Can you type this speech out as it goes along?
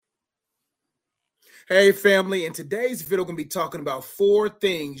Hey family, in today's video, we're going to be talking about 4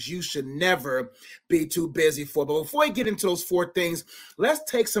 things you should never be too busy for. But before we get into those 4 things, let's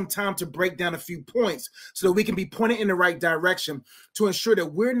take some time to break down a few points so that we can be pointed in the right direction to ensure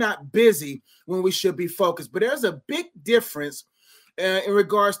that we're not busy when we should be focused. But there's a big difference in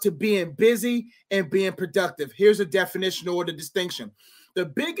regards to being busy and being productive. Here's a definition or the distinction. The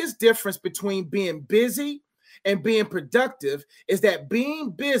biggest difference between being busy and being productive is that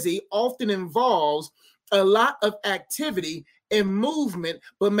being busy often involves a lot of activity and movement,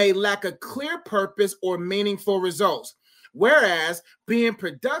 but may lack a clear purpose or meaningful results. Whereas being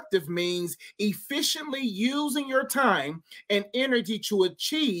productive means efficiently using your time and energy to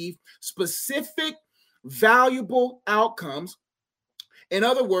achieve specific, valuable outcomes. In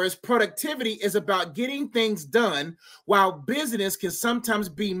other words, productivity is about getting things done, while busyness can sometimes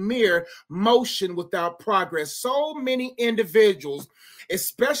be mere motion without progress. So many individuals,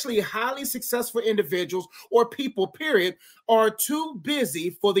 especially highly successful individuals or people, period, are too busy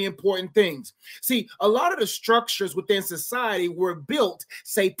for the important things. See, a lot of the structures within society were built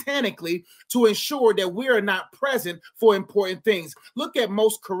satanically to ensure that we are not present for important things. Look at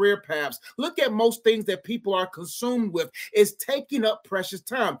most career paths. Look at most things that people are consumed with. It's taking up precious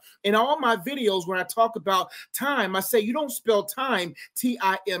time. In all my videos, when I talk about time, I say you don't spell time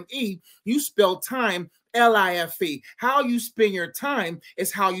T-I-M-E, you spell time L-I-F-E. How you spend your time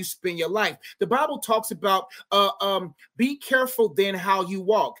is how you spend your life. The Bible talks about be careful then how you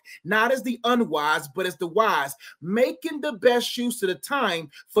walk, not as the unwise, but as the wise, making the best use of the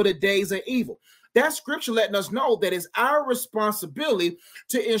time, for the days are evil. That scripture letting us know that it's our responsibility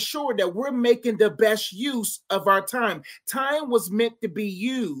to ensure that we're making the best use of our time. Time was meant to be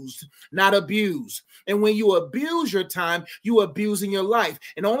used, not abused. And when you abuse your time, you abusing your life.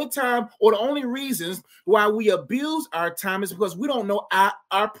 And the only time or the only reasons why we abuse our time is because we don't know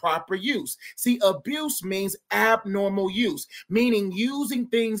our proper use. See, abuse means abnormal use, meaning using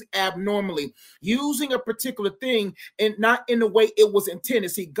things abnormally, using a particular thing and not in the way it was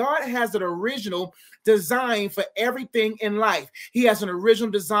intended. See, God has an original design for everything in life. He has an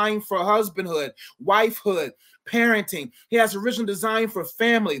original design for husbandhood, wifehood, parenting. He has original design for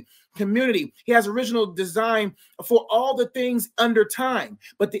family, community. He has original design for all the things under time.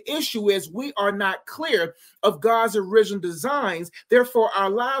 But the issue is we are not clear of God's original designs. Therefore, our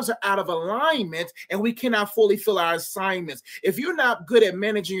lives are out of alignment and we cannot fully fill our assignments. If you're not good at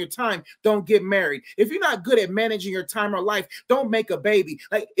managing your time, don't get married. If you're not good at managing your time or life, don't make a baby.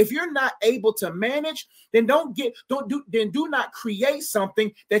 Like, if you're not able to manage, then do not create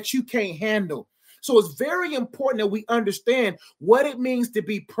something that you can't handle. So it's very important that we understand what it means to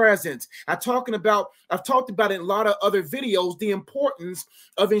be present. I've talked about in a lot of other videos, the importance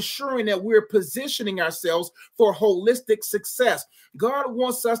of ensuring that we're positioning ourselves for holistic success. God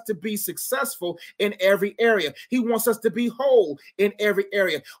wants us to be successful in every area. He wants us to be whole in every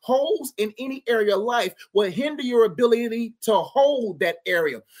area. Holes in any area of life will hinder your ability to hold that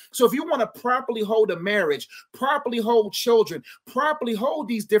area. So if you want to properly hold a marriage, properly hold children, properly hold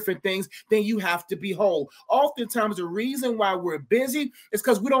these different things, then you have to be whole. Oftentimes, the reason why we're busy is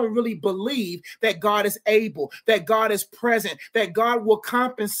because we don't really believe that God is able, that God is present, that God will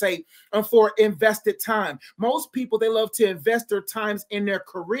compensate for invested time. Most people, they love to invest their times in their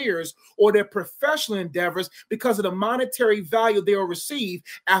careers or their professional endeavors because of the monetary value they'll receive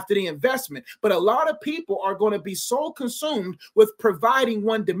after the investment. But a lot of people are going to be so consumed with providing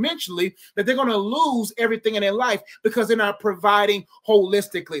one-dimensionally that they're going to lose everything in their life because they're not providing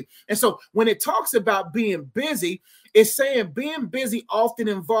holistically. And so when it talks about being busy, it's saying being busy often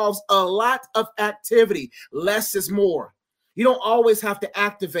involves a lot of activity. Less is more. You don't always have to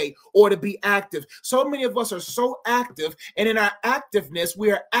activate or to be active. So many of us are so active, and in our activeness,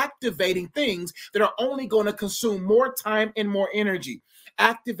 we are activating things that are only going to consume more time and more energy.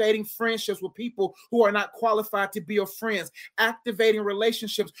 Activating friendships with people who are not qualified to be your friends, activating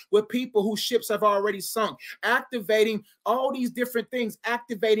relationships with people whose ships have already sunk, activating all these different things,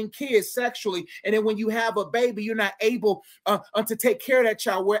 activating kids sexually. And then when you have a baby, you're not able to take care of that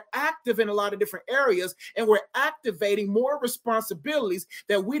child. We're active in a lot of different areas, and we're activating more responsibilities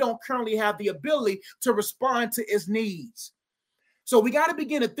that we don't currently have the ability to respond to its needs. So we got to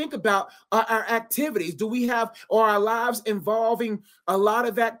begin to think about our activities. Do we have, or our lives involving a lot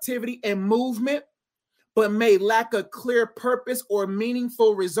of activity and movement, but may lack a clear purpose or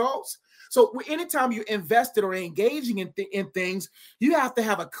meaningful results? So anytime you're invested or engaging in things, you have to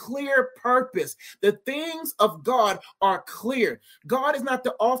have a clear purpose. The things of God are clear. God is not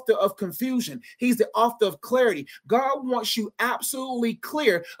the author of confusion. He's the author of clarity. God wants you absolutely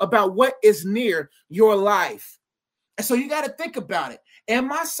clear about what is near your life. And so you got to think about it.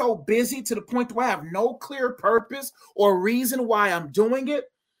 Am I so busy to the point where I have no clear purpose or reason why I'm doing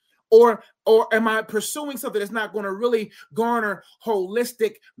it? Or am I pursuing something that's not going to really garner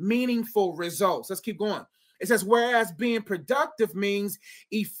holistic, meaningful results? Let's keep going. It says, whereas being productive means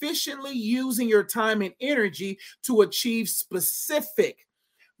efficiently using your time and energy to achieve specific,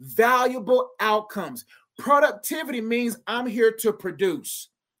 valuable outcomes. Productivity means I'm here to produce.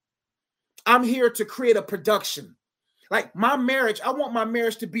 I'm here to create a production. Like my marriage, I want my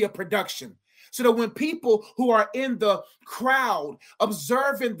marriage to be a production. So that when people who are in the crowd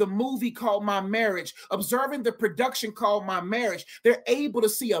observing the movie called My Marriage, observing the production called My Marriage, they're able to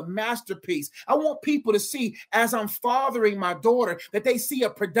see a masterpiece. I want people to see, as I'm fathering my daughter, that they see a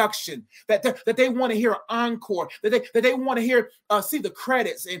production, that they want to hear an encore, that they want to hear, see the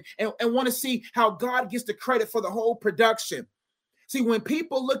credits and want to see how God gets the credit for the whole production. See, when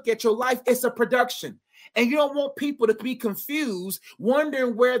people look at your life, it's a production. And you don't want people to be confused,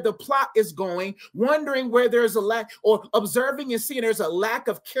 wondering where the plot is going, wondering where there's a lack, or observing and seeing there's a lack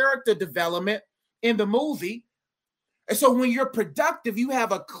of character development in the movie. And so when you're productive, you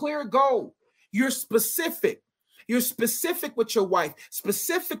have a clear goal. You're specific. You're specific with your wife,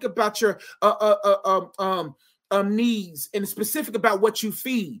 specific about your needs, and specific about what you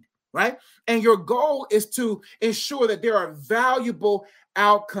feed, right? And your goal is to ensure that there are valuable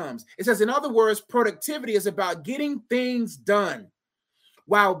outcomes. It says, in other words, productivity is about getting things done,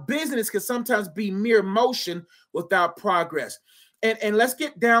 while business can sometimes be mere motion without progress. And let's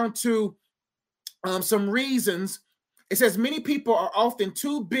get down to some reasons. It says many people are often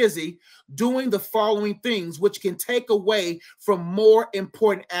too busy doing the following things, which can take away from more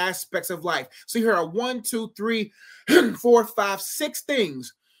important aspects of life. So here are 1, 2, 3, 4, 5, 6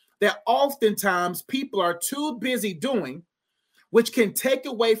 things that oftentimes people are too busy doing, which can take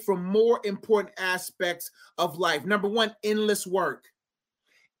away from more important aspects of life. Number 1, endless work.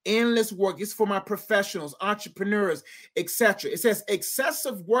 Endless work. It's for my professionals, entrepreneurs, etc. It says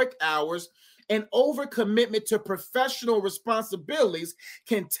excessive work hours and overcommitment to professional responsibilities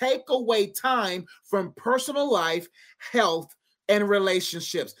can take away time from personal life, health, and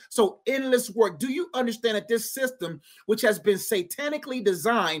relationships. So endless work. Do you understand that this system, which has been satanically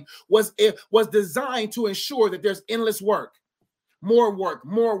designed, was designed to ensure that there's endless work? More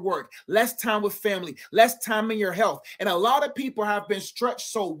work, less time with family, less time in your health. And a lot of people have been stretched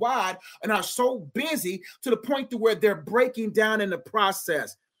so wide and are so busy to the point to where they're breaking down in the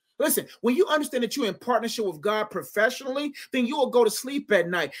process. Listen, when you understand that you're in partnership with God professionally, then you will go to sleep at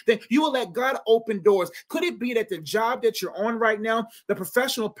night. Then you will let God open doors. Could it be that the job that you're on right now, the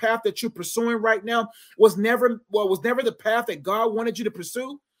professional path that you're pursuing right now, was never the path that God wanted you to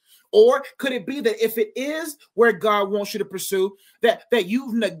pursue? Or could it be that if it is where God wants you to pursue, that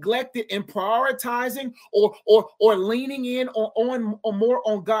you've neglected in prioritizing or leaning in on more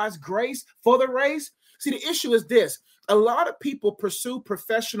on God's grace for the race? See, the issue is this. A lot of people pursue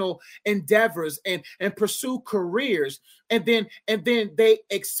professional endeavors and pursue careers, and then they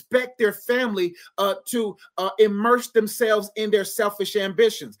expect their family to immerse themselves in their selfish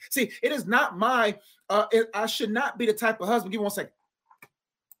ambitions. See, it is not my, I should not be the type of husband. Give me 1 second.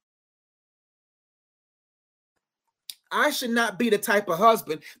 I should not be the type of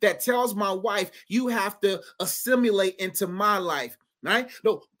husband that tells my wife, you have to assimilate into my life, right?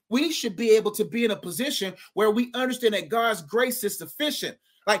 No, we should be able to be in a position where we understand that God's grace is sufficient.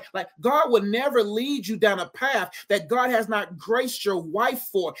 Like God would never lead you down a path that God has not graced your wife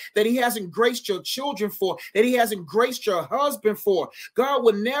for, that he hasn't graced your children for, that he hasn't graced your husband for. God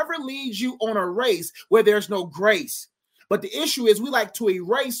would never lead you on a race where there's no grace. But the issue is we like to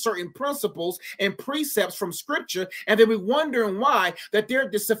erase certain principles and precepts from scripture, and then we're wondering why that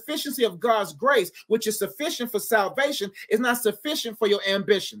the sufficiency of God's grace, which is sufficient for salvation, is not sufficient for your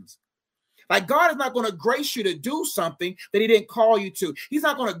ambitions. Like God is not going to grace you to do something that he didn't call you to. He's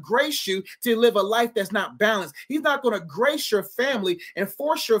not going to grace you to live a life that's not balanced. He's not going to grace your family and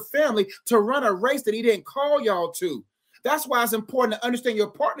force your family to run a race that he didn't call y'all to. That's why it's important to understand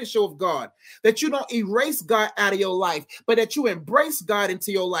your partnership with God, that you don't erase God out of your life, but that you embrace God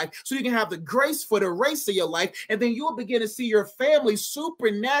into your life so you can have the grace for the race of your life. And then you'll begin to see your family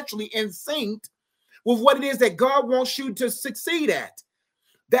supernaturally in sync with what it is that God wants you to succeed at.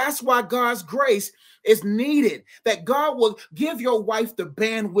 That's why God's grace is needed, that God will give your wife the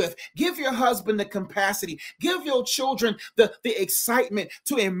bandwidth, give your husband the capacity, give your children the excitement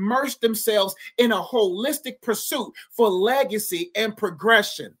to immerse themselves in a holistic pursuit for legacy and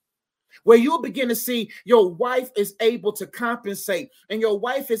progression. where you'll begin to see your wife is able to compensate and your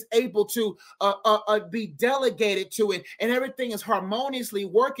wife is able to be delegated to it, and everything is harmoniously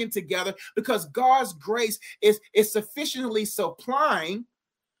working together because God's grace is sufficiently supplying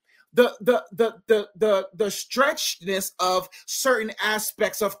the stretchness of certain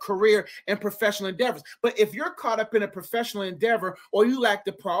aspects of career and professional endeavors. But if you're caught up in a professional endeavor or you lack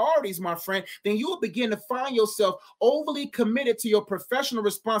the priorities, my friend, then you will begin to find yourself overly committed to your professional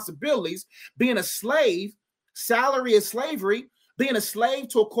responsibilities, being a slave. Salary is slavery. Being a slave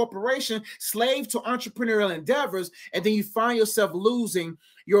to a corporation, slave to entrepreneurial endeavors, and then you find yourself losing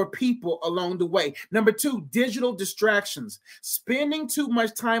your people along the way. Number 2, digital distractions. Spending too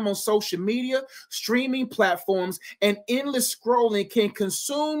much time on social media, streaming platforms, and endless scrolling can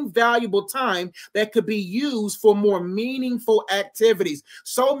consume valuable time that could be used for more meaningful activities.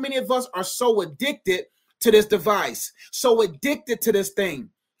 So many of us are so addicted to this device, so addicted to this thing,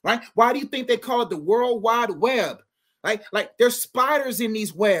 right? Why do you think they call it the World Wide Web? Like there's spiders in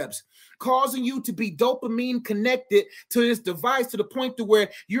these webs causing you to be dopamine connected to this device to the point to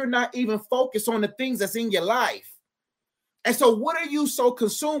where you're not even focused on the things that's in your life. And so what are you so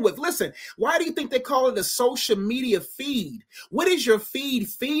consumed with? Listen, why do you think they call it a social media feed? What is your feed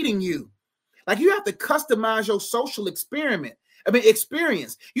feeding you? Like you have to customize your social experience.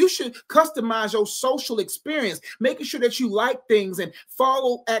 You should customize your social experience, making sure that you like things and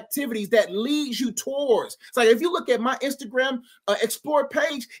follow activities that leads you towards. It's like if you look at my Instagram Explore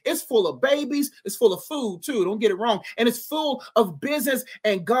page, it's full of babies, it's full of food too, don't get it wrong, and it's full of business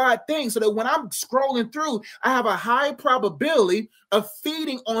and God things, so that when I'm scrolling through, I have a high probability of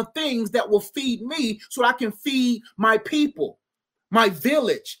feeding on things that will feed me so I can feed my people, my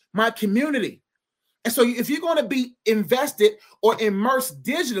village, my community. And so if you're going to be invested or immersed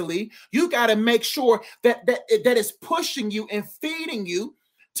digitally, you got to make sure that it's pushing you and feeding you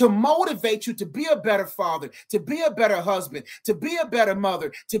to motivate you to be a better father, to be a better husband, to be a better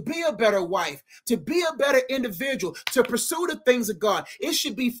mother, to be a better wife, to be a better individual, to pursue the things of God. It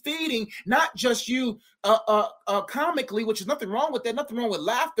should be feeding not just you comically, which is nothing wrong with that, nothing wrong with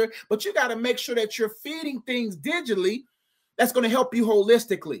laughter, but you got to make sure that you're feeding things digitally that's going to help you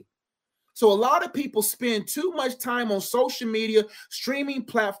holistically. So a lot of people spend too much time on social media, streaming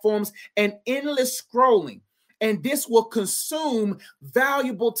platforms, and endless scrolling. And this will consume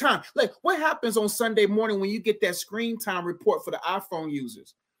valuable time. Like what happens on Sunday morning when you get that screen time report for the iPhone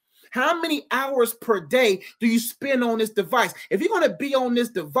users? How many hours per day do you spend on this device? If you're going to be on this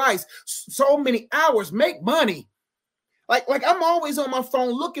device so many hours, make money. Like I'm always on my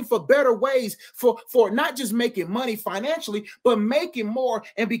phone looking for better ways for not just making money financially, but making more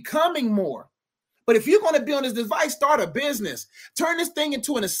and becoming more. But if you're going to be on this device, start a business. Turn this thing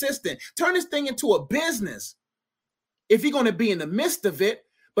into an assistant. Turn this thing into a business. If you're going to be in the midst of it,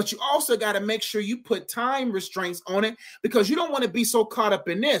 but you also got to make sure you put time restraints on it, because you don't want to be so caught up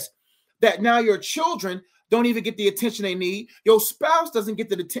in this that now your children don't even get the attention they need. Your spouse doesn't get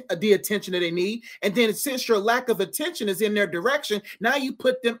the attention that they need. And then since your lack of attention is in their direction, now you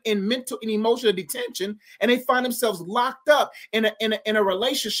put them in mental and emotional detention, and they find themselves locked up in a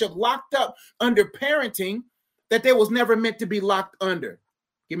relationship, locked up under parenting that they was never meant to be locked under.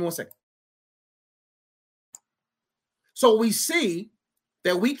 Give me 1 second. So we see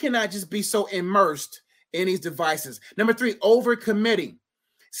that we cannot just be so immersed in these devices. Number 3, overcommitting.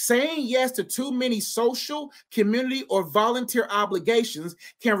 Saying yes to too many social, community, or volunteer obligations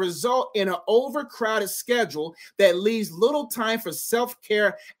can result in an overcrowded schedule that leaves little time for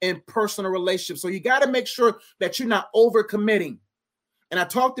self-care and personal relationships. So you got to make sure that you're not overcommitting. And I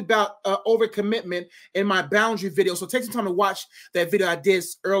talked about overcommitment in my boundary video. So take some time to watch that video I did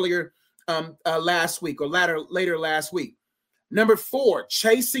earlier last week or later last week. Number 4,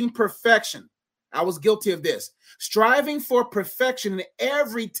 chasing perfection. I was guilty of this. Striving for perfection in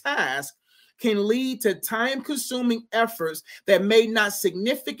every task can lead to time-consuming efforts that may not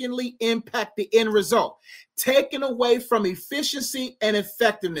significantly impact the end result, taking away from efficiency and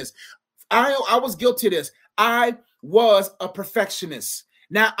effectiveness. I was guilty of this. I was a perfectionist.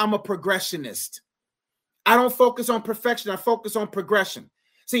 Now I'm a progressionist. I don't focus on perfection. I focus on progression.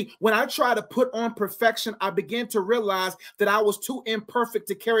 See, when I try to put on perfection, I began to realize that I was too imperfect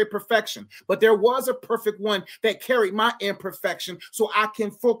to carry perfection. But there was a perfect one that carried my imperfection, so I can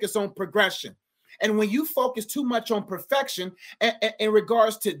focus on progression. And when you focus too much on perfection in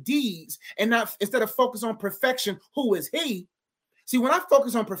regards to deeds, and not instead of focus on perfection, who is he? See, when I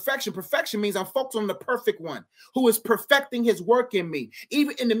focus on perfection, perfection means I'm focused on the perfect one who is perfecting his work in me.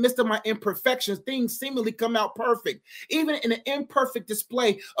 Even in the midst of my imperfections, things seemingly come out perfect. Even in an imperfect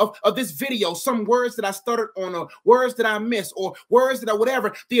display of this video, some words that I stuttered on, or words that I missed, or words that I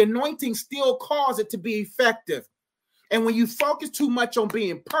whatever, the anointing still caused it to be effective. And when you focus too much on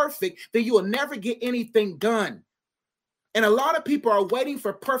being perfect, then you will never get anything done. And a lot of people are waiting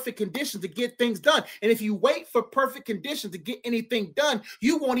for perfect conditions to get things done. And if you wait for perfect conditions to get anything done,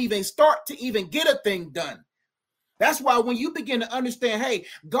 you won't even start to even get a thing done. That's why when you begin to understand, hey,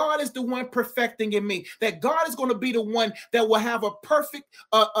 God is the one perfecting in me, that God is going to be the one that will have a perfect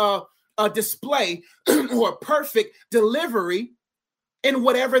display or a perfect delivery in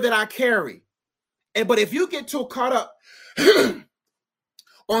whatever that I carry. But if you get too caught up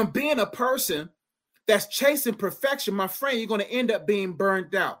on being a person that's chasing perfection, my friend, you're going to end up being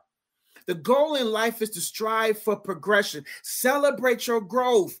burned out. The goal in life is to strive for progression. Celebrate your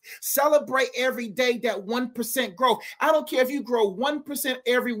growth. Celebrate every day that 1% growth. I don't care if you grow 1%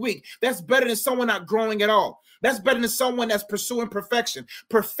 every week. That's better than someone not growing at all. That's better than someone that's pursuing perfection.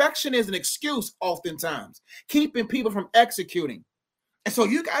 Perfection is an excuse oftentimes, keeping people from executing. And so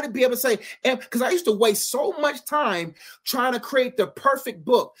you got to be able to say, because I used to waste so much time trying to create the perfect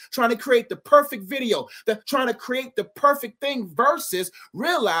book, trying to create the perfect video, trying to create the perfect thing versus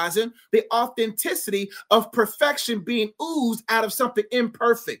realizing the authenticity of perfection being oozed out of something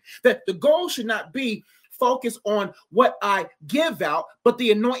imperfect. That the goal should not be focused on what I give out, but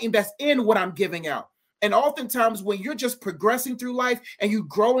the anointing that's in what I'm giving out. And oftentimes when you're just progressing through life and you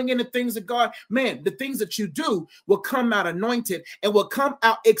growing in the things of God, man, the things that you do will come out anointed and will come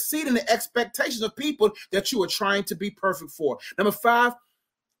out exceeding the expectations of people that you are trying to be perfect for. Number 5,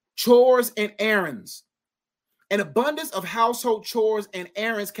 chores and errands. An abundance of household chores and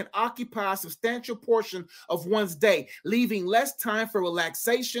errands can occupy a substantial portion of one's day, leaving less time for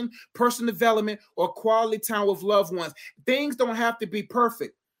relaxation, personal development, or quality time with loved ones. Things don't have to be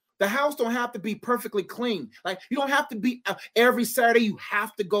perfect. The house don't have to be perfectly clean. Like, you don't have to be every Saturday. You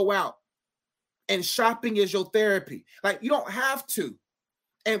have to go out, and shopping is your therapy. Like, you don't have to.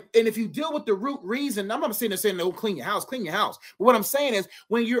 And if you deal with the root reason, I'm not saying no, clean your house. But what I'm saying is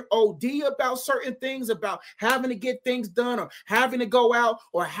when you're OD about certain things, about having to get things done or having to go out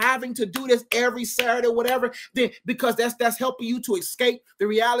or having to do this every Saturday or whatever, then because that's helping you to escape the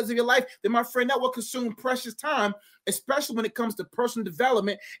realities of your life, then my friend, that will consume precious time, especially when it comes to personal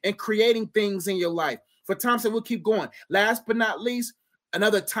development and creating things in your life. For time's sake, we'll keep going. Last but not least,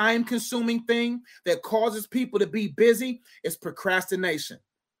 another time-consuming thing that causes people to be busy is procrastination.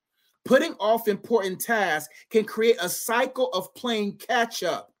 Putting off important tasks can create a cycle of playing catch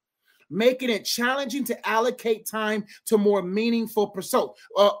up, making it challenging to allocate time to more meaningful pursuits.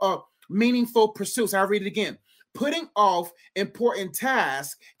 I'll read it again. Putting off important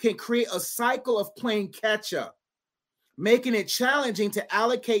tasks can create a cycle of playing catch up, making it challenging to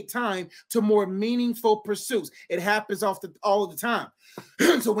allocate time to more meaningful pursuits. It happens all the time.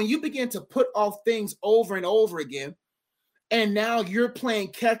 So when you begin to put off things over and over again, and now you're playing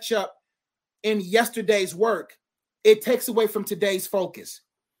catch up in yesterday's work, it takes away from today's focus.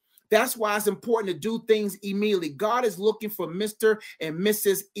 That's why it's important to do things immediately. God is looking for Mr. and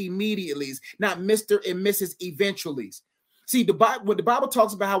Mrs. Immediatelys, not Mr. and Mrs. Eventuallys. See, when the Bible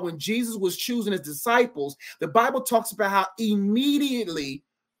talks about how when Jesus was choosing his disciples, the Bible talks about how immediately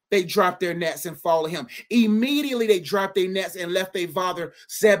they dropped their nets and followed him. Immediately they dropped their nets and left their father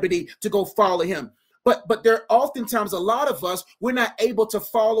Zebedee to go follow him. But there are oftentimes a lot of us, we're not able to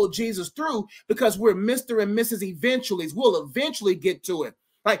follow Jesus through because we're Mr. and Mrs. Eventuallys. We'll eventually get to it.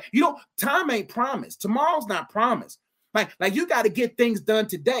 Like, time ain't promised. Tomorrow's not promised. Like you got to get things done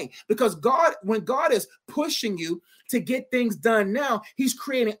today, because when God is pushing you to get things done now, he's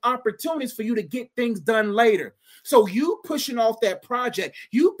creating opportunities for you to get things done later. So you pushing off that project,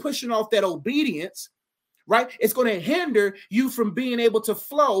 you pushing off that obedience, right? It's going to hinder you from being able to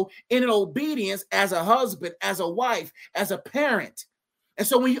flow in an obedience as a husband, as a wife, as a parent. And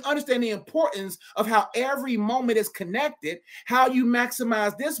so when you understand the importance of how every moment is connected, how you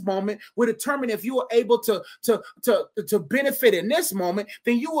maximize this moment will determine if you are able to benefit in this moment,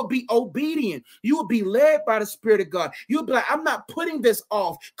 then you will be obedient. You will be led by the Spirit of God. You'll be like, I'm not putting this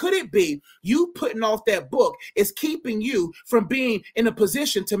off. Could it be you putting off that book is keeping you from being in a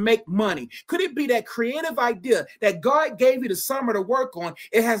position to make money? Could it be that creative idea that God gave you the summer to work on,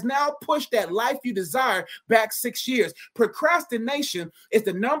 it has now pushed that life you desire back 6 years? Procrastination is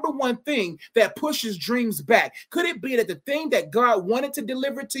the number one thing that pushes dreams back. Could it be that the thing that God wanted to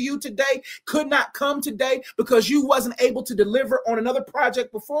deliver to you today could not come today because you wasn't able to deliver on another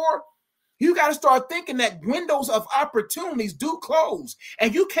project before? You got to start thinking that windows of opportunities do close,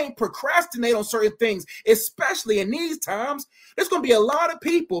 and you can't procrastinate on certain things, especially in these times. There's going to be a lot of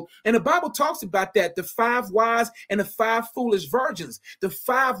people, and the Bible talks about that, the 5 wise and the 5 foolish virgins. The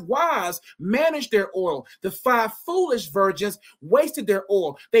 5 wise managed their oil. The 5 foolish virgins wasted their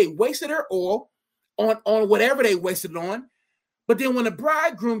oil. They wasted their oil on whatever they wasted it on. But then when the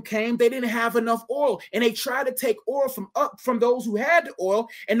bridegroom came, they didn't have enough oil, and they tried to take oil from those who had the oil,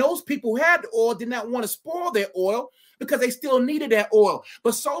 and those people who had the oil did not want to spoil their oil because they still needed that oil.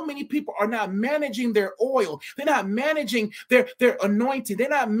 But so many people are not managing their oil. They're not managing their anointing. They're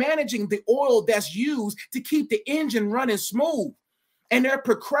not managing the oil that's used to keep the engine running smooth. And they're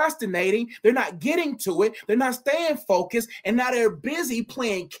procrastinating. They're not getting to it. They're not staying focused, and now they're busy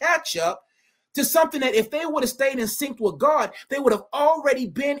playing catch up to something that if they would have stayed in sync with God, they would have already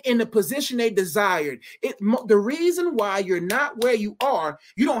been in the position they desired. The reason why you're not where you are,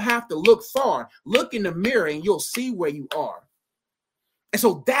 you don't have to look far. Look in the mirror and you'll see where you are. And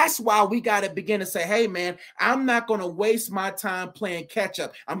so that's why we got to begin to say, hey, man, I'm not going to waste my time playing catch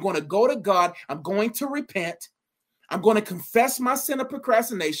up. I'm going to go to God. I'm going to repent. I'm going to confess my sin of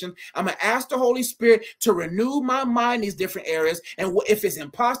procrastination. I'm going to ask the Holy Spirit to renew my mind in these different areas. And if it's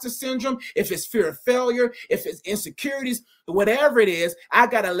imposter syndrome, if it's fear of failure, if it's insecurities, whatever it is, I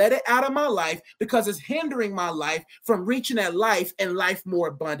got to let it out of my life because it's hindering my life from reaching that life and life more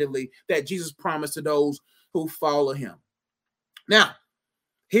abundantly that Jesus promised to those who follow him. Now,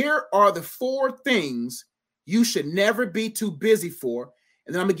 here are the 4 things you should never be too busy for.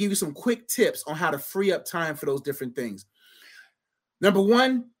 And then I'm going to give you some quick tips on how to free up time for those different things. Number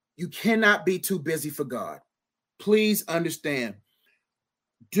 1, you cannot be too busy for God. Please understand,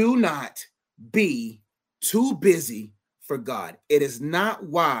 do not be too busy for God. It is not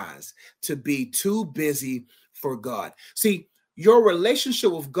wise to be too busy for God. See, your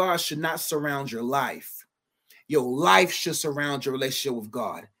relationship with God should not surround your life. Your life should surround your relationship with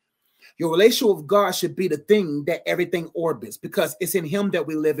God. Your relationship with God should be the thing that everything orbits, because it's in him that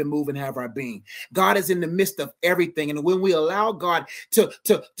we live and move and have our being. God is in the midst of everything. And when we allow God to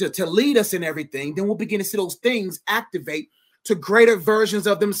lead us in everything, then we'll begin to see those things activate to greater versions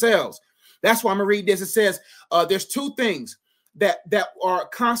of themselves. That's why I'm going to read this. It says there's 2 things that are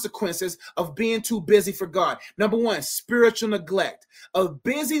consequences of being too busy for God. Number 1, spiritual neglect. A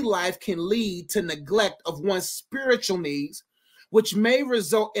busy life can lead to neglect of one's spiritual needs, which may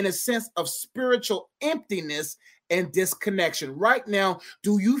result in a sense of spiritual emptiness and disconnection. Right now,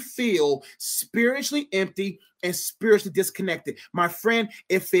 do you feel spiritually empty and spiritually disconnected? My friend,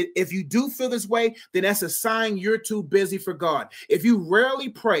 if you do feel this way, then that's a sign you're too busy for God. If you rarely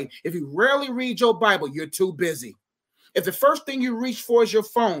pray, if you rarely read your Bible, you're too busy. If the first thing you reach for is your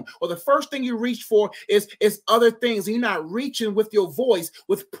phone, or the first thing you reach for is other things, and you're not reaching with your voice,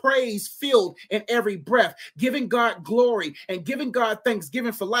 with praise filled in every breath, giving God glory and giving God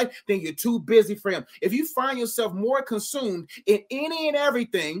thanksgiving for life, then you're too busy for him. If you find yourself more consumed in any and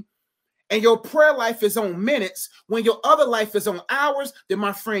everything, and your prayer life is on minutes, when your other life is on hours, then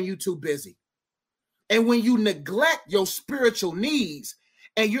my friend, you too busy. And when you neglect your spiritual needs,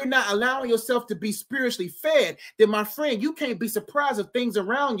 and you're not allowing yourself to be spiritually fed, then my friend, you can't be surprised if things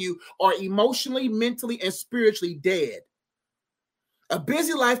around you are emotionally, mentally, and spiritually dead. A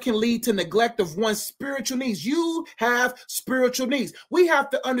busy life can lead to neglect of one's spiritual needs. You have spiritual needs. We have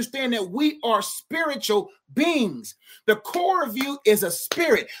to understand that we are spiritual beings. The core of you is a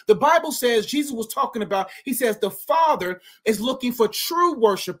spirit. The Bible says, Jesus was talking about, he says, the Father is looking for true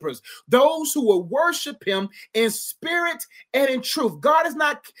worshipers, those who will worship him in spirit and in truth. God is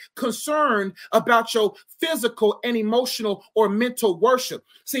not concerned about your physical and emotional or mental worship.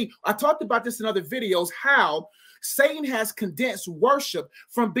 See, I talked about this in other videos, how Satan has condensed worship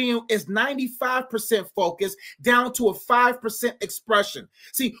from being as 95% focus down to a 5% expression.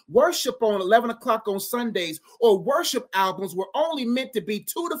 See, worship on 11 o'clock on Sundays or worship albums were only meant to be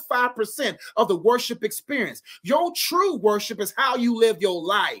 2 to 5% of the worship experience. Your true worship is how you live your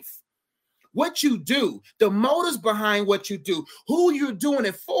life. What you do, the motives behind what you do, who you're doing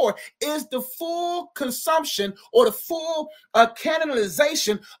it for, is the full consumption or the full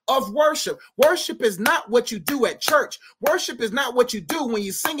canonization of worship. Worship is not what you do at church. Worship is not what you do when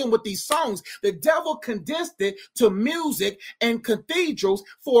you're singing with these songs. The devil condensed it to music and cathedrals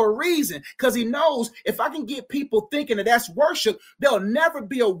for a reason, because he knows if I can get people thinking that that's worship, they'll never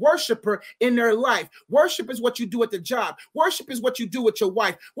be a worshiper in their life. Worship is what you do at the job. Worship is what you do with your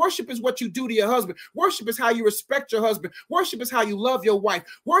wife. Worship is what you do to your husband. Worship is how you respect your husband. Worship is how you love your wife.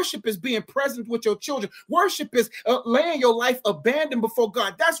 Worship is being present with your children. Worship is laying your life abandoned before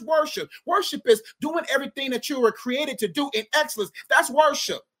God. That's worship. Worship is doing everything that you were created to do in excellence. That's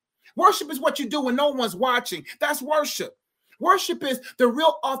worship. Worship is what you do when no one's watching. That's worship. Worship is the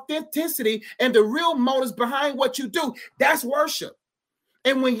real authenticity and the real motives behind what you do. That's worship.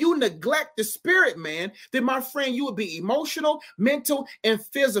 And when you neglect the spirit, man, then my friend, you will be emotional, mental, and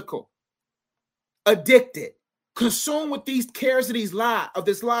physical, addicted, consumed with these cares of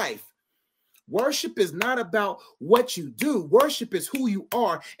this life. Worship is not about what you do. Worship is who you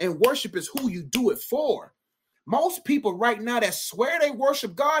are, and worship is who you do it for. Most people right now that swear they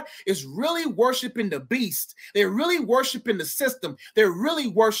worship God is really worshiping the beast. They're really worshiping the system. They're really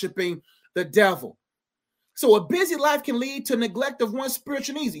worshiping the devil. So a busy life can lead to neglect of one's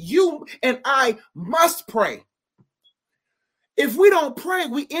spiritual needs. You and I must pray. If we don't pray,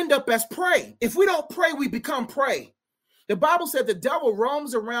 we end up as prey. If we don't pray, we become prey. The Bible said the devil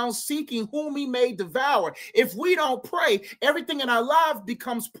roams around seeking whom he may devour. If we don't pray, everything in our life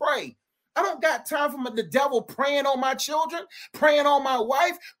becomes prey. I don't got time for the devil preying on my children, preying on my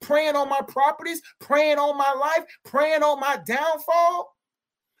wife, preying on my properties, preying on my life, preying on my downfall.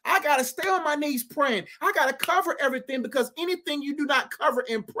 I got to stay on my knees praying. I got to cover everything, because anything you do not cover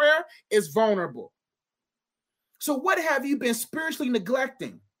in prayer is vulnerable. So what have you been spiritually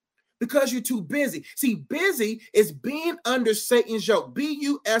neglecting? Because you're too busy. See, busy is being under Satan's yoke.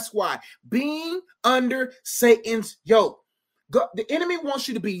 B-U-S-Y, being under Satan's yoke. God, the enemy wants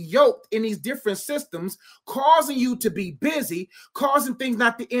you to be yoked in these different systems, causing you to be busy, causing things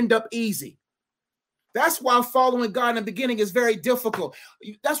not to end up easy. That's why following God in the beginning is very difficult.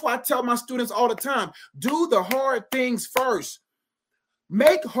 That's why I tell my students all the time, do the hard things first.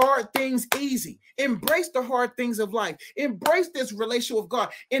 Make hard things easy. Embrace the hard things of life. Embrace this relationship with God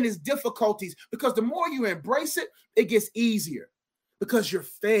in its difficulties, because the more you embrace it, it gets easier because you're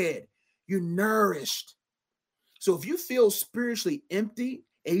fed, you're nourished. So if you feel spiritually empty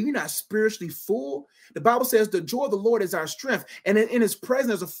and you're not spiritually full, the Bible says the joy of the Lord is our strength, and in his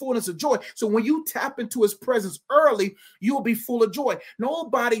presence is a fullness of joy. So when you tap into his presence early, you'll be full of joy.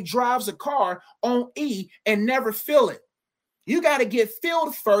 Nobody drives a car on E and never fill it. You got to get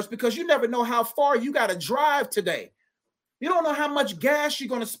filled first, because you never know how far you got to drive today. You don't know how much gas you're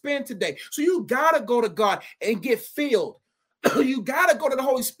going to spend today. So you got to go to God and get filled. You got to go to the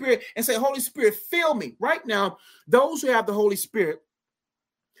Holy Spirit and say, Holy Spirit, fill me. Right now, those who have the Holy Spirit,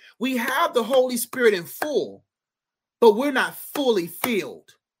 we have the Holy Spirit in full, but we're not fully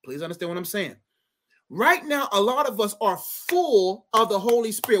filled. Please understand what I'm saying. Right now, a lot of us are full of the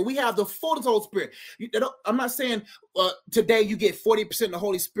Holy Spirit. We have the fullness of the Holy Spirit. I'm not saying today you get 40% of the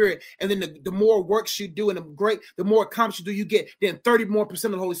Holy Spirit, and then the more works you do and the more accomplishments you do, you get then 30% more of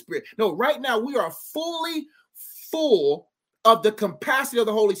the Holy Spirit. No, right now we are fully full of the capacity of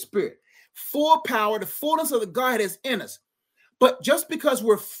the Holy Spirit, full power, the fullness of the Godhead is in us. But just because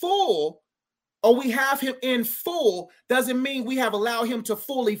we're full or we have him in full doesn't mean we have allowed him to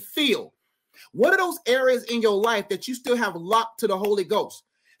fully fill. What are those areas in your life that you still have locked to the Holy Ghost,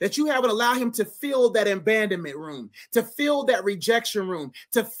 that you haven't allowed him to fill that abandonment room, to fill that rejection room,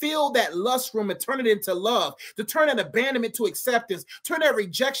 to fill that lust room and turn it into love, to turn that abandonment to acceptance, turn that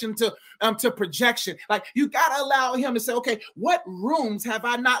rejection to projection? Like, you got to allow him to say, okay, what rooms have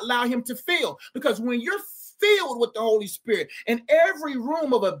I not allowed him to fill? Because when you're filled with the Holy Spirit, and every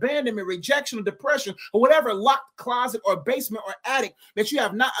room of abandonment, rejection, or depression, or whatever locked closet or basement or attic that you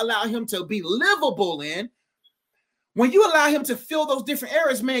have not allowed him to be livable in, when you allow him to fill those different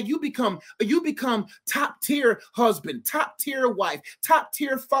areas, man, you become top tier husband, top tier wife, top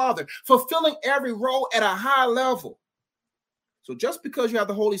tier father, fulfilling every role at a high level. So just because you have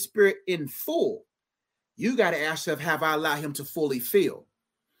the Holy Spirit in full, you got to ask yourself, have I allowed him to fully fill?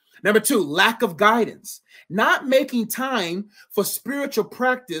 Number 2, lack of guidance. Not making time for spiritual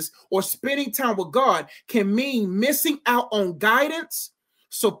practice or spending time with God can mean missing out on guidance,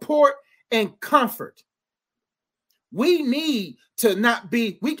 support, and comfort. We need to not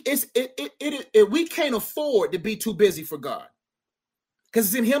be, we can't afford to be too busy for God, because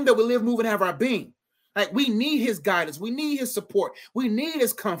it's in him that we live, move, and have our being. Like, we need his guidance. We need his support. We need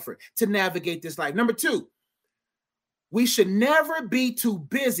his comfort to navigate this life. Number 2, we should never be too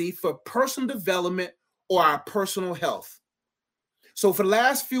busy for personal development or our personal health. So for the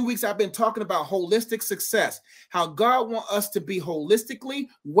last few weeks, I've been talking about holistic success, how God wants us to be holistically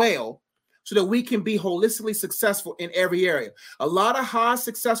well so that we can be holistically successful in every area. A lot of high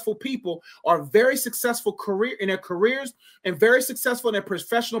successful people are very successful in their careers and very successful in their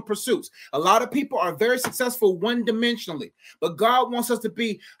professional pursuits. A lot of people are very successful one-dimensionally, but God wants us to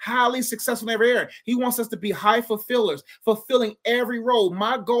be highly successful in every area. He wants us to be high fulfillers, fulfilling every role.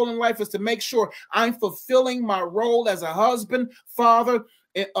 My goal in life is to make sure I'm fulfilling my role as a husband, father,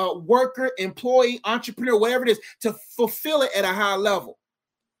 worker, employee, entrepreneur, whatever it is, to fulfill it at a high level.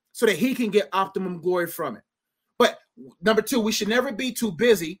 so that he can get optimum glory from it. But number two, we should never be too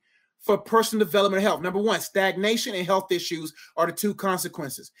busy for personal development and health. Number one, stagnation and health issues are the two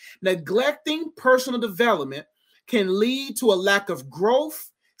consequences. Neglecting personal development can lead to a lack of growth,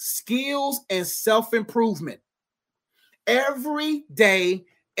 skills, and self-improvement. Every day,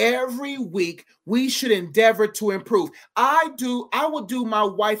 every week, we should endeavor to improve. I would do my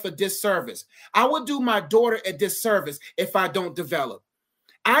wife a disservice. I would do my daughter a disservice if I don't develop.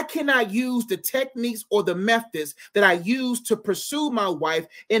 I cannot use the techniques or the methods that I use to pursue my wife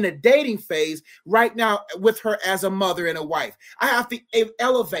in a dating phase right now with her as a mother and a wife. I have to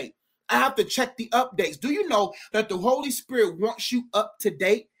elevate. I have to check the updates. Do you know that the Holy Spirit wants you up to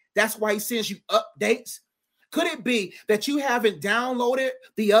date? That's why he sends you updates. Could it be that you haven't downloaded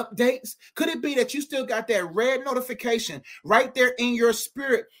the updates? Could it be that you still got that red notification right there in your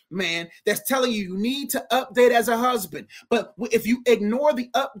spirit, man, that's telling you need to update as a husband? But if you ignore the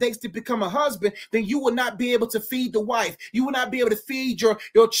updates to become a husband, then you will not be able to feed the wife. You will not be able to feed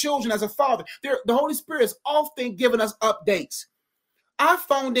your children as a father. The Holy Spirit is often giving us updates. Our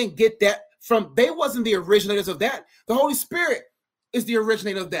phone didn't get that from, they wasn't the originators of that. The Holy Spirit is the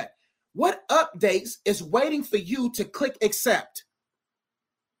originator of that. What updates is waiting for you to click accept?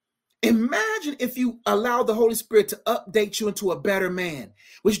 Imagine if you allow the Holy Spirit to update you into a better man,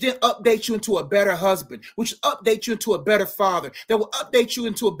 which then update you into a better husband, which update you into a better father, that will update you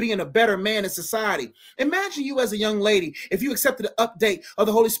into being a better man in society. Imagine you as a young lady, if you accepted the update of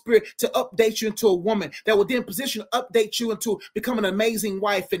the Holy Spirit to update you into a woman that will then position to update you into becoming an amazing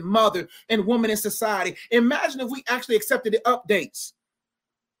wife and mother and woman in society. Imagine if we actually accepted the updates.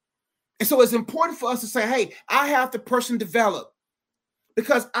 And so it's important for us to say, hey, I have to personally develop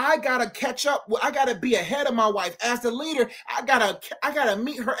because I got to catch up. I got to be ahead of my wife. As the leader, I gotta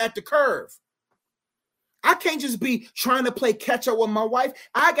meet her at the curve. I can't just be trying to play catch up with my wife.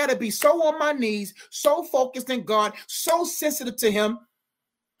 I got to be so on my knees, so focused in God, so sensitive to him,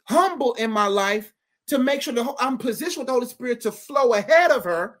 humble in my life to make sure that I'm positioned with the Holy Spirit to flow ahead of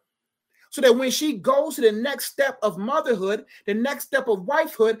her. So that when she goes to the next step of motherhood, the next step of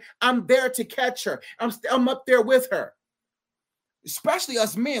wifehood, I'm there to catch her. I'm up there with her. Especially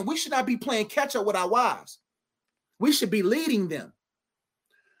us men, we should not be playing catch up with our wives. We should be leading them.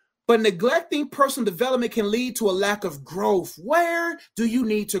 But neglecting personal development can lead to a lack of growth. Where do you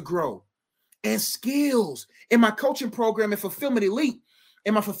need to grow? And skills. In my coaching program at Fulfillment Elite,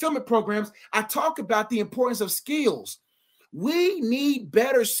 in my fulfillment programs, I talk about the importance of skills. We need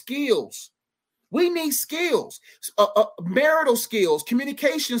better skills. We need skills, marital skills,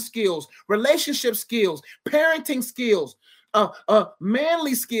 communication skills, relationship skills, parenting skills,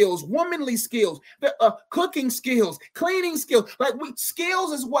 manly skills, womanly skills, cooking skills, cleaning skills.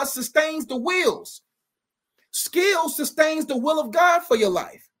 Skills is what sustains the wills. Skills sustains the will of God for your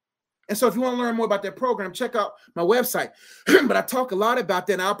life. And so if you want to learn more about that program, check out my website. But I talk a lot about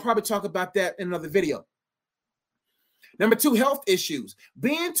that, and I'll probably talk about that in another video. Number two, health issues.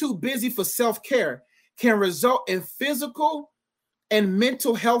 Being too busy for self-care can result in physical and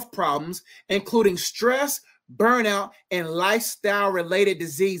mental health problems, including stress, burnout, and lifestyle-related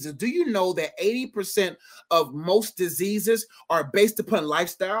diseases. Do you know that 80% of most diseases are based upon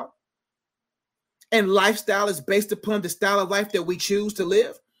lifestyle? And lifestyle is based upon the style of life that we choose to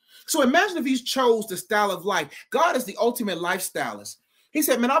live. So imagine if you chose the style of life. God is the ultimate lifestylist. He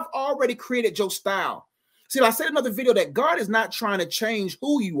said, man, I've already created your style. See, I said in another video that God is not trying to change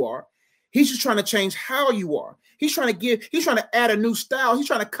who you are. He's just trying to change how you are. He's trying to add a new style. He's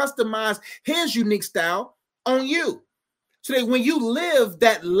trying to customize his unique style on you. So that when you live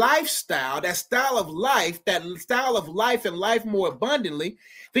that lifestyle, that style of life and life more abundantly,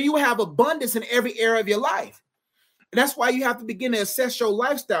 then you will have abundance in every area of your life. And that's why you have to begin to assess your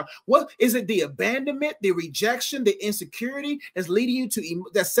lifestyle. What is it? The abandonment, the rejection, the insecurity that's leading you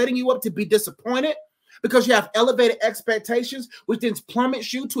to, that's setting you up to be disappointed because you have elevated expectations, which then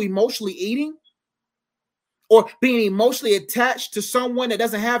plummets you to emotionally eating or being emotionally attached to someone that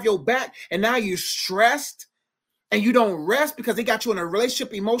doesn't have your back. And now you're stressed and you don't rest because they got you in a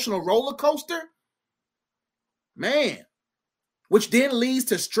relationship emotional roller coaster. Man, which then leads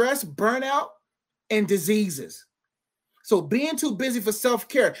to stress, burnout, and diseases. So being too busy for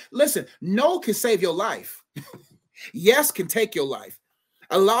self-care. Listen, no can save your life. Yes can take your life.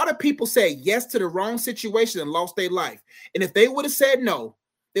 A lot of people say yes to the wrong situation and lost their life. And if they would have said no,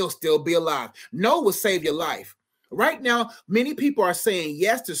 they'll still be alive. No will save your life. Right now, many people are saying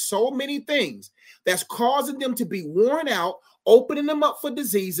yes to so many things that's causing them to be worn out, opening them up for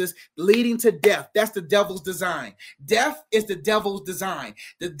diseases, leading to death. That's the devil's design. Death is the devil's design.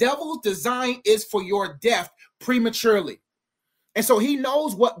 The devil's design is for your death prematurely. And so he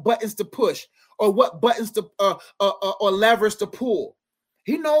knows what buttons to push or what buttons to or levers to pull.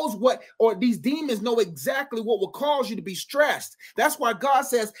 He knows what, or these demons know exactly what will cause you to be stressed. That's why God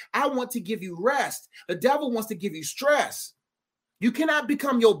says, I want to give you rest. The devil wants to give you stress. You cannot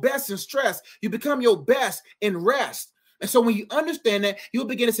become your best in stress. You become your best in rest. And so when you understand that, you'll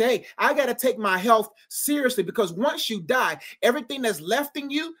begin to say, hey, I got to take my health seriously, because once you die, everything that's left in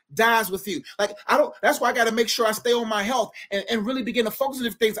you dies with you. Like, that's why I got to make sure I stay on my health and really begin to focus on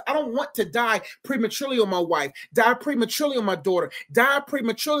different things. I don't want to die prematurely on my wife, die prematurely on my daughter, die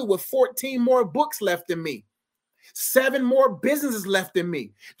prematurely with 14 more books left in me, 7 more businesses left in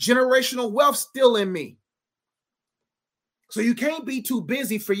me, generational wealth still in me. So you can't be too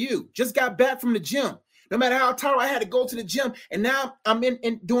busy for you. Just got back from the gym. No matter how tired I had to go to the gym, and now I'm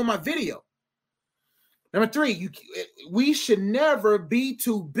in doing my video. Number 3, we should never be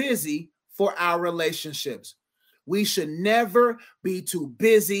too busy for our relationships. We should never be too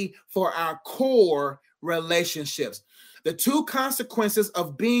busy for our core relationships. The 2 consequences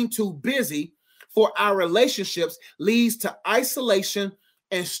of being too busy for our relationships leads to isolation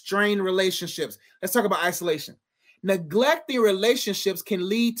and strained relationships. Let's talk about isolation. Neglecting relationships can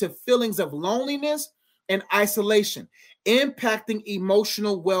lead to feelings of loneliness and isolation, impacting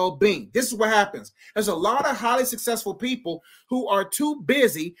emotional well-being. This is what happens. There's a lot of highly successful people who are too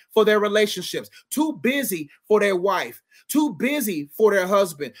busy for their relationships, too busy for their wife, too busy for their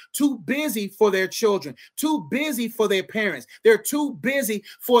husband, too busy for their children, too busy for their parents. They're too busy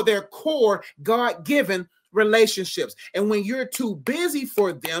for their core God-given relationships. And when you're too busy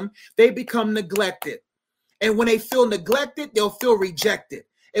for them, they become neglected. And when they feel neglected, they'll feel rejected.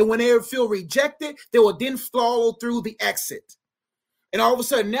 And when they feel rejected, they will then follow through the exit. And all of a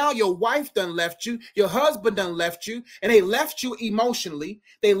sudden, now your wife done left you, your husband done left you, and they left you emotionally.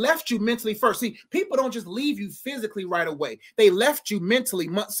 They left you mentally first. See, people don't just leave you physically right away. They left you mentally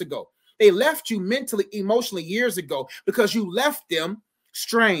months ago. They left you mentally, emotionally years ago, because you left them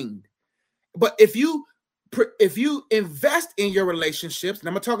strained. But if you invest in your relationships, and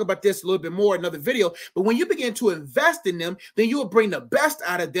I'm going to talk about this a little bit more in another video, but when you begin to invest in them, then you will bring the best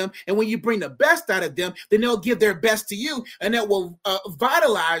out of them. And when you bring the best out of them, then they'll give their best to you, and that will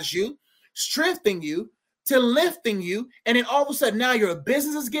vitalize you, strengthen you, to lifting you. And then all of a sudden, now your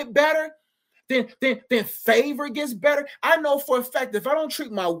businesses get better. Then favor gets better. I know for a fact, if I don't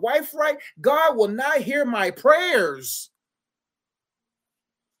treat my wife right, God will not hear my prayers.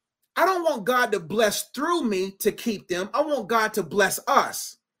 I don't want God to bless through me to keep them. I want God to bless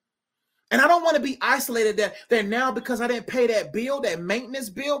us. And I don't want to be isolated that now because I didn't pay that bill, that maintenance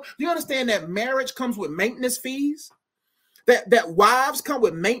bill. Do you understand that marriage comes with maintenance fees? That wives come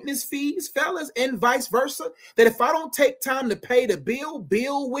with maintenance fees, fellas, and vice versa? That if I don't take time to pay the bill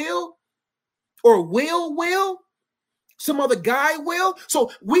will, or will, some other guy will.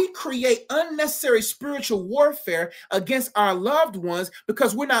 So we create unnecessary spiritual warfare against our loved ones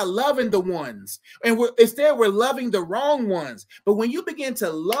because we're not loving the ones. And instead we're loving the wrong ones. But when you begin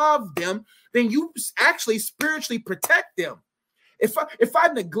to love them, then you actually spiritually protect them. If I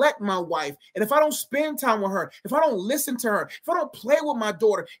neglect my wife, and if I don't spend time with her, if I don't listen to her, if I don't play with my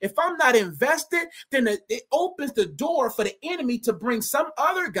daughter, if I'm not invested, then it opens the door for the enemy to bring some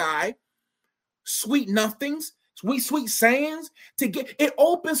other guy, sweet nothings, sweet sayings, to get it,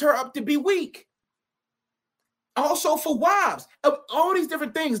 opens her up to be weak. Also for wives, all these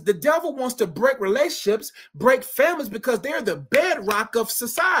different things, the devil wants to break relationships, break families, because they're the bedrock of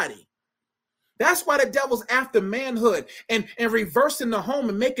society. That's why the devil's after manhood and reversing the home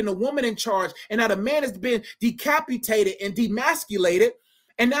and making the woman in charge. And now the man has been decapitated and demasculated.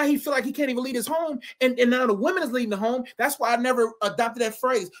 And now he feel like he can't even lead his home. And now the woman is leading the home. That's why I never adopted that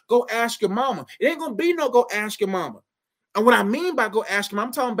phrase, go ask your mama. It ain't going to be no go ask your mama. And what I mean by go ask your mama,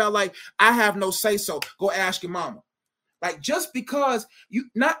 I'm talking about like, I have no say so, go ask your mama. Like, just because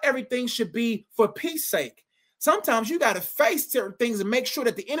not everything should be for peace sake. Sometimes you got to face certain things and make sure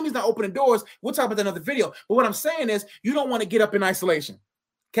that the enemy's not opening doors. We'll talk about that in another video. But what I'm saying is, you don't want to get up in isolation.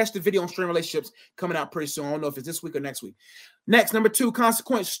 Catch the video on strained relationships coming out pretty soon. I don't know if it's this week or next week. Next, number 2,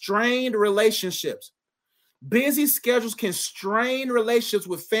 consequence, strained relationships. Busy schedules can strain relationships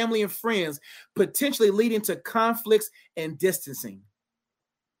with family and friends, potentially leading to conflicts and distancing.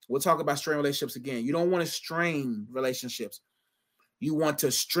 We'll talk about strained relationships again. You don't want to strain relationships. You want to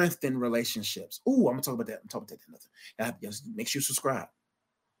strengthen relationships. Ooh, I'm going to talk about that. I'm talking about that. Just make sure you subscribe,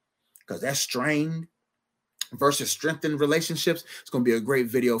 because that's strained versus strengthened relationships. It's going to be a great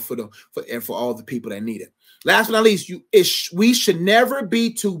video for all the people that need it. Last but not least, we should never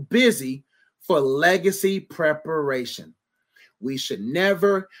be too busy for legacy preparation. We should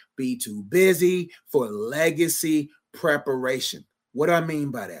never be too busy for legacy preparation. What do I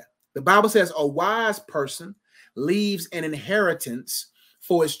mean by that? The Bible says a wise person leaves an inheritance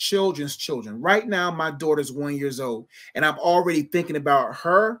for his children's children. Right now, my daughter's 1 year old, and I'm already thinking about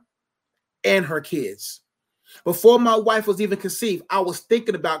her and her kids. Before my wife was even conceived, I was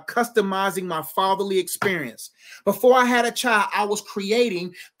thinking about customizing my fatherly experience. Before I had a child, I was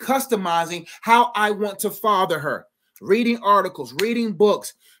customizing how I want to father her. Reading articles, reading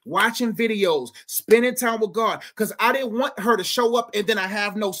books, watching videos, spending time with God, because I didn't want her to show up and then I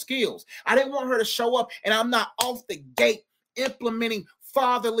have no skills. I didn't want her to show up and I'm not off the gate implementing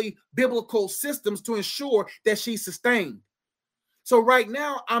fatherly biblical systems to ensure that she's sustained. So right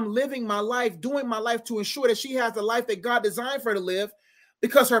now, I'm living my life, doing my life to ensure that she has the life that God designed for her to live,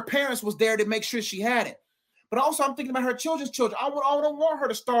 because her parents was there to make sure she had it. But also, I'm thinking about her children's children. I don't want her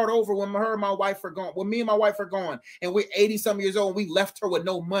to start over when her and my wife are gone. When me and my wife are gone, and we're 80-some years old, and we left her with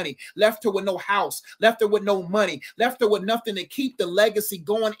no money, left her with no house, left her with no money, left her with nothing to keep the legacy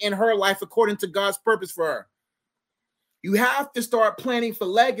going in her life according to God's purpose for her. You have to start planning for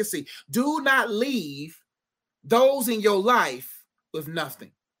legacy. Do not leave those in your life with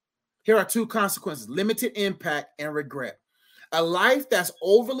nothing. Here are two consequences: limited impact and regret. A life that's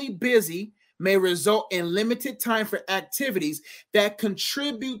overly busy may result in limited time for activities that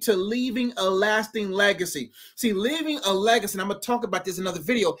contribute to leaving a lasting legacy. See, leaving a legacy, and I'm going to talk about this in another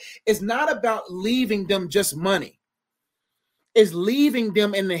video, is not about leaving them just money. It's leaving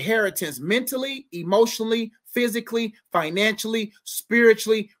them an inheritance mentally, emotionally, physically, financially,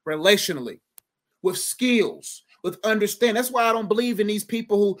 spiritually, relationally, with skills, with understanding. That's why I don't believe in these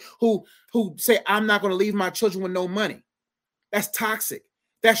people who say, I'm not going to leave my children with no money. That's toxic.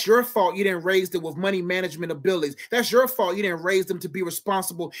 That's your fault. You didn't raise them with money management abilities. That's your fault. You didn't raise them to be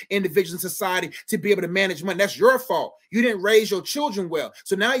responsible individuals in society, to be able to manage money. That's your fault. You didn't raise your children well.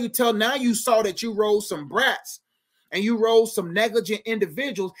 So now you saw that you rose some brats and you rose some negligent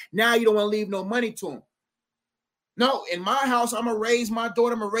individuals. Now you don't want to leave no money to them. No, in my house, I'm going to raise my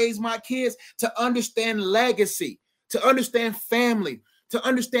daughter, I'm going to raise my kids to understand legacy, to understand family, to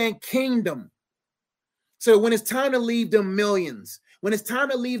understand kingdom. So when it's time to leave them millions, when it's time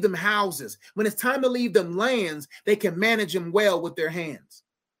to leave them houses, when it's time to leave them lands, they can manage them well with their hands.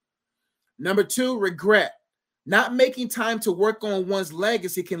 Number two, regret. Not making time to work on one's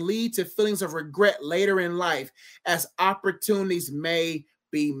legacy can lead to feelings of regret later in life, as opportunities may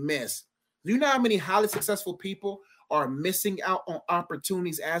be missed. Do you know how many highly successful people are missing out on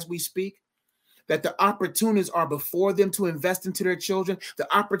opportunities as we speak? That the opportunities are before them to invest into their children.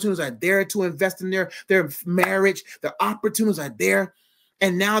 The opportunities are there to invest in their marriage. The opportunities are there.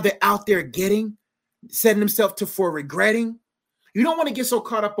 And now they're out there setting themselves for regretting. You don't want to get so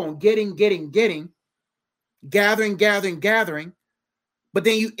caught up on getting, gathering. But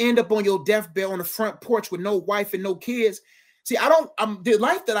then you end up on your deathbed on the front porch with no wife and no kids. See, the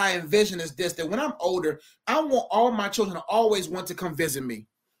life that I envision is this, that when I'm older, I want all my children to always want to come visit me.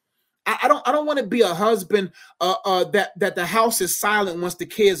 I don't want to be a husband that the house is silent once the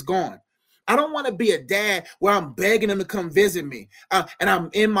kid's gone. I don't want to be a dad where I'm begging them to come visit me and I'm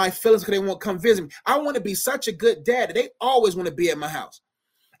in my feelings because they won't come visit me. I want to be such a good dad that they always want to be at my house.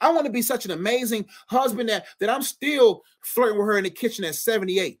 I want to be such an amazing husband that I'm still flirting with her in the kitchen at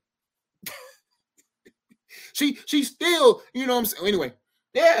 78. She's still, you know what I'm saying? Anyway,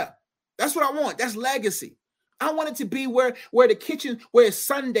 yeah, that's what I want. That's legacy. I want it to be where the kitchen, where it's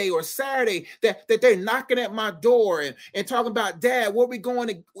Sunday or Saturday, that they're knocking at my door and talking about, Dad, where we going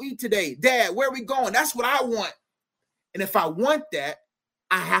to eat today? Dad, where are we going? That's what I want. And if I want that,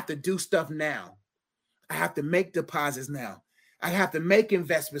 I have to do stuff now. I have to make deposits now. I have to make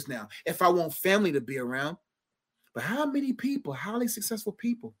investments now if I want family to be around. But how many people, highly successful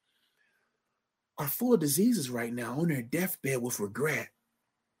people, are full of diseases right now on their deathbed with regret?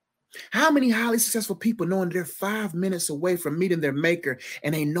 How many highly successful people knowing they're 5 minutes away from meeting their maker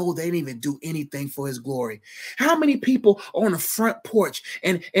and they know they didn't even do anything for his glory? How many people are on the front porch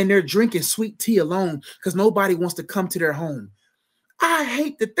and they're drinking sweet tea alone because nobody wants to come to their home? I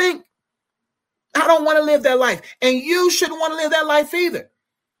hate to think. I don't want to live that life. And you shouldn't want to live that life either.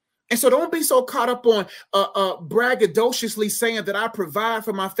 And so don't be so caught up on braggadociously saying that I provide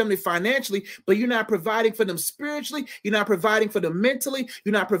for my family financially, but you're not providing for them spiritually. You're not providing for them mentally.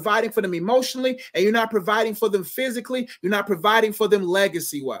 You're not providing for them emotionally. And you're not providing for them physically. You're not providing for them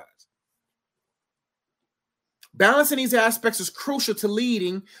legacy-wise. Balancing these aspects is crucial to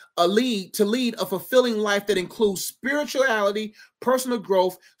lead a fulfilling life that includes spirituality, personal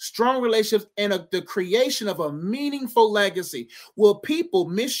growth, strong relationships, and the creation of a meaningful legacy. Will people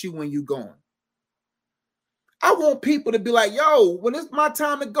miss you when you're gone? I want people to be like, yo, when it's my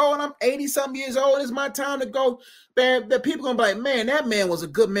time to go and I'm 80-something years old, it's my time to go, man, that people going to be like, man, that man was a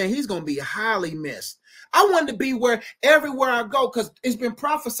good man. He's going to be highly missed. I wanted to be where everywhere I go, because it's been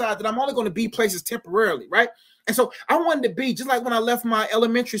prophesied that I'm only going to be places temporarily, right? And so I wanted to be, just like when I left my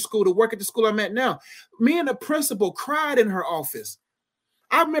elementary school to work at the school I'm at now, me and the principal cried in her office.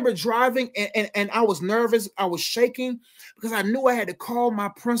 I remember driving and I was nervous. I was shaking because I knew I had to call my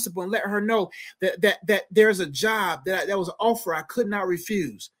principal and let her know that there's a job that was an offer I could not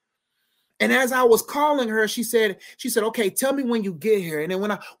refuse. And as I was calling her, she said, okay, tell me when you get here. And then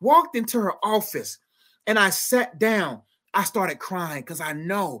when I walked into her office and I sat down, I started crying because I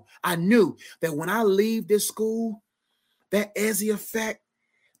knew that when I leave this school, that Ezzy effect,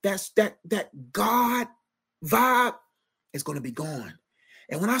 that God vibe is going to be gone.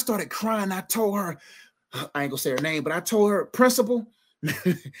 And when I started crying, I told her, I ain't gonna say her name, but I told her, principal,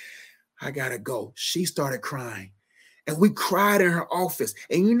 I gotta go. She started crying. And we cried in her office.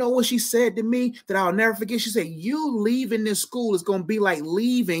 And you know what she said to me that I'll never forget? She said, you leaving this school is gonna be like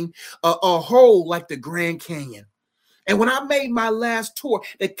leaving a hole like the Grand Canyon. And when I made my last tour,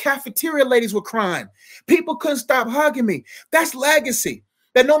 the cafeteria ladies were crying. People couldn't stop hugging me. That's legacy.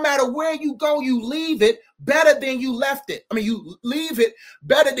 That no matter where you go, you leave it better than you left it. I mean, you leave it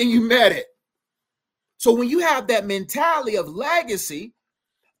better than you met it. So when you have that mentality of legacy,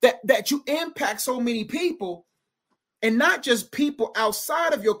 that you impact so many people, and not just people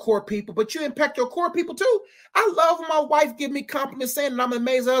outside of your core people, but you impact your core people too. I love when my wife give me compliments saying that I'm an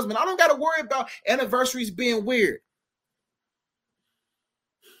amazing husband. I don't got to worry about anniversaries being weird.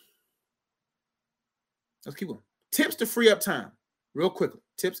 Let's keep going. Tips to free up time. Real quickly,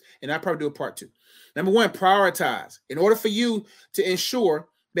 tips, and I'll probably do a part 2. Number 1, prioritize. In order for you to ensure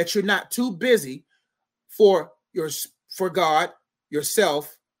that you're not too busy for God,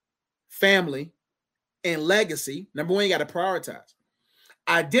 yourself, family, and legacy, number 1, you got to prioritize.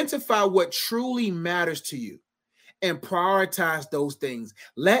 Identify what truly matters to you and prioritize those things.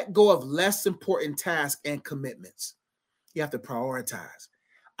 Let go of less important tasks and commitments. You have to prioritize.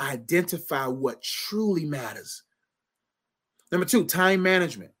 Identify what truly matters. Number 2, time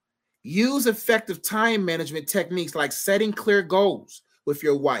management. Use effective time management techniques like setting clear goals with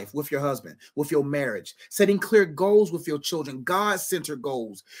your wife, with your husband, with your marriage, setting clear goals with your children, God-centered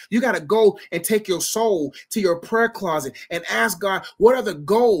goals. You got to go and take your soul to your prayer closet and ask God, what are the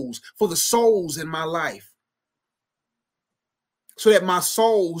goals for the souls in my life? So that my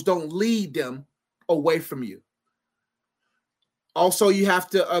souls don't lead them away from you. Also, you have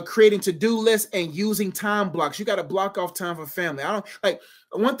to creating to-do lists and using time blocks. You got to block off time for family. I don't like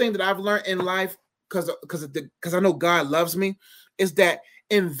one thing that I've learned in life because I know God loves me is that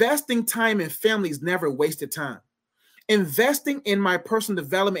investing time in family is never wasted time. Investing in my personal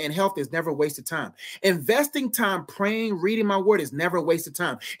development and health is never wasted time. Investing time praying, reading my word is never wasted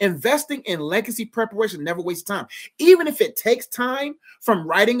time. Investing in legacy preparation never wasted time. Even if it takes time from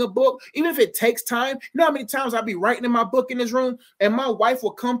writing a book, even if it takes time, you know how many times I'll be writing in my book in this room and my wife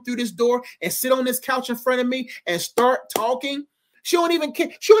will come through this door and sit on this couch in front of me and start talking. She don't even care.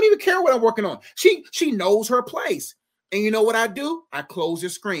 She don't even care what I'm working on. She knows her place. And you know what I do? I close the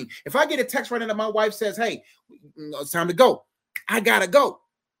screen. If I get a text right now that my wife says, hey, it's time to go, I got to go.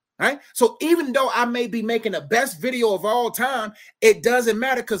 Right? So even though I may be making the best video of all time, it doesn't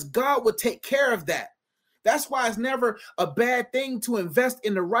matter because God will take care of that. That's why it's never a bad thing to invest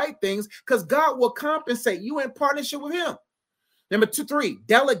in the right things because God will compensate you in partnership with him. Number 2, 3,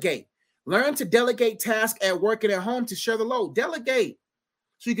 delegate. Learn to delegate tasks at work and at home to share the load. Delegate.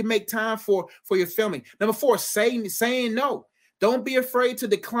 So you can make time for your family. Number 4, saying no. Don't be afraid to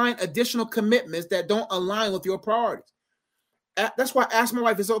decline additional commitments that don't align with your priorities. That's why I asked my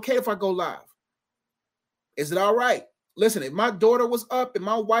wife, is it okay if I go live? Is it all right? Listen, if my daughter was up and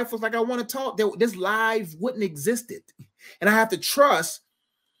my wife was like, I want to talk, this live wouldn't existed. And I have to trust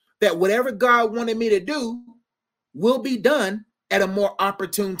that whatever God wanted me to do will be done at a more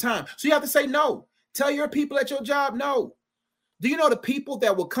opportune time. So you have to say no. Tell your people at your job no. Do you know the people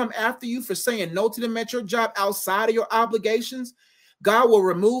that will come after you for saying no to them at your job outside of your obligations? God will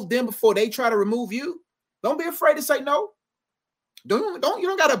remove them before they try to remove you. Don't be afraid to say no. You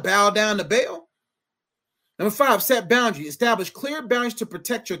don't got to bow down to bail. Number 5, set boundaries. Establish clear boundaries to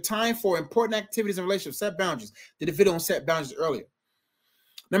protect your time for important activities and relationships. Set boundaries. Did a video on set boundaries earlier.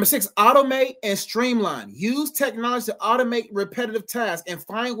 Number 6, automate and streamline. Use technology to automate repetitive tasks and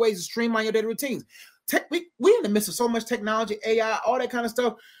find ways to streamline your daily routines. We're in the midst of so much technology, AI, all that kind of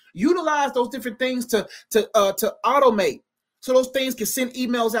stuff. Utilize those different things to automate so those things can send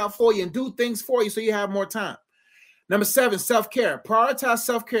emails out for you and do things for you so you have more time. Number 7, self-care. Prioritize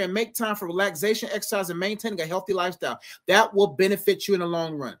self-care and make time for relaxation, exercise, and maintaining a healthy lifestyle. That will benefit you in the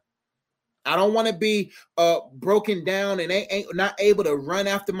long run. I don't want to be broken down and ain't not able to run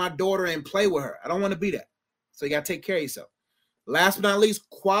after my daughter and play with her. I don't want to be that. So you got to take care of yourself. Last but not least,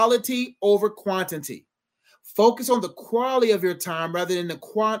 quality over quantity. Focus on the quality of your time rather than the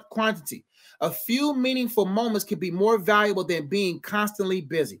quantity. A few meaningful moments can be more valuable than being constantly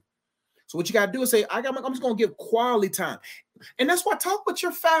busy. So what you got to do is say, I'm just going to give quality time. And that's why talk with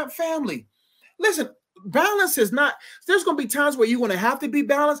your family. Listen, balance is not, there's going to be times where you're going to have to be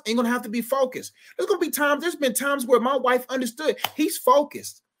balanced and you're going to have to be focused. There's been times where my wife understood he's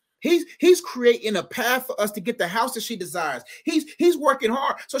focused. He's creating a path for us to get the house that she desires. He's working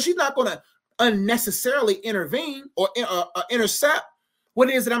hard. So she's not going to unnecessarily intervene or intercept what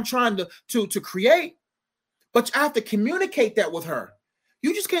it is that I'm trying to create. But I have to communicate that with her.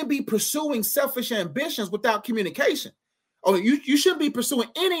 You just can't be pursuing selfish ambitions without communication. Or you shouldn't be pursuing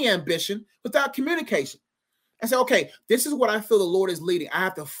any ambition without communication. And say, okay, this is what I feel the Lord is leading. I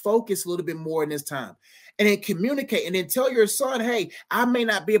have to focus a little bit more in this time. And then communicate and then tell your son, hey, I may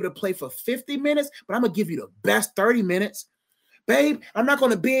not be able to play for 50 minutes, but I'm going to give you the best 30 minutes. Babe, I'm not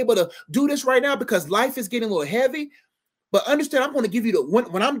going to be able to do this right now because life is getting a little heavy. But understand, I'm going to give you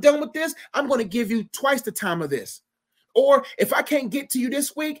when I'm done with this, I'm going to give you twice the time of this. Or if I can't get to you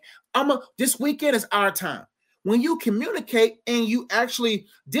this week, this weekend is our time. When you communicate and you actually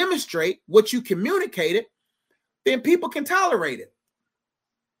demonstrate what you communicated, then people can tolerate it.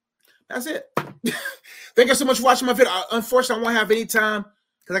 That's it. Thank you so much for watching my video. Unfortunately, I won't have any time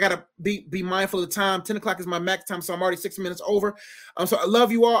because I got to be mindful of the time. 10 o'clock is my max time, so I'm already 6 minutes over. So I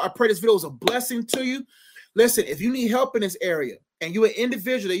love you all. I pray this video was a blessing to you. Listen, if you need help in this area and you're an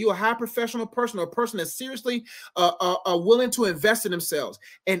individual, that you're a high professional person or a person that's seriously willing to invest in themselves,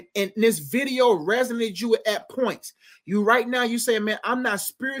 and this video resonated you at points, you right now, you say, man, I'm not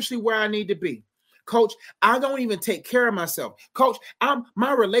spiritually where I need to be. Coach, I don't even take care of myself. Coach,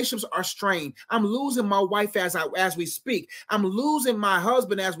 my relationships are strained. I'm losing my wife as we speak. I'm losing my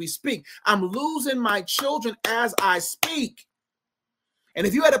husband as we speak. I'm losing my children as I speak. And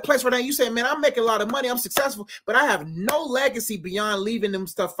if you're at a place right now, you say, man, I'm making a lot of money, I'm successful, but I have no legacy beyond leaving them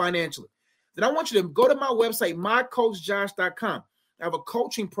stuff financially, then I want you to go to my website, mycoachjosh.com. I have a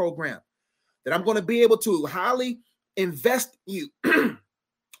coaching program that I'm going to be able to highly invest in you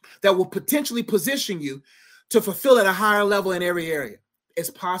that will potentially position you to fulfill at a higher level in every area. It's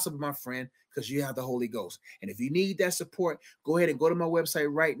possible, my friend, because you have the Holy Ghost. And if you need that support, go ahead and go to my website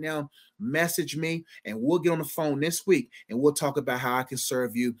right now, message me, and we'll get on the phone this week and we'll talk about how I can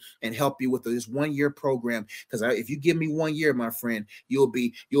serve you and help you with this 1-year program. Because if you give me 1 year, my friend, you'll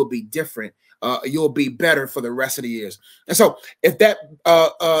be different. You'll be better for the rest of the years. And so if that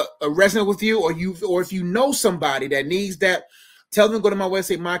resonates with you, or if you know somebody that needs that, tell them to go to my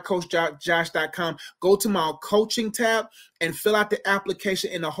website, mycoachjosh.com. Go to my coaching tab and fill out the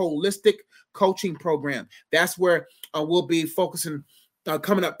application in a holistic coaching program. That's where we'll be focusing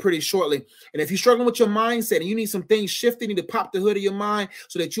coming up pretty shortly. And if you're struggling with your mindset and you need some things shifting, you need to pop the hood of your mind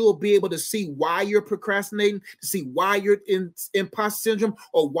so that you'll be able to see why you're procrastinating, to see why you're in imposter syndrome,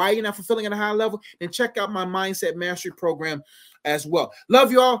 or why you're not fulfilling at a high level, then check out my Mindset Mastery program as well.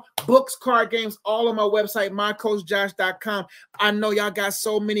 Love you all. Books, card games, all on my website, mycoachjosh.com. I know y'all got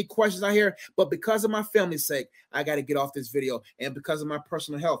so many questions out here, but because of my family's sake, I got to get off this video. And because of my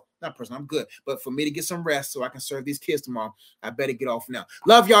personal health, I'm good, but for me to get some rest so I can serve these kids tomorrow, I better get off now.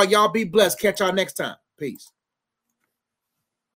 Love y'all. Y'all be blessed. Catch y'all next time. Peace.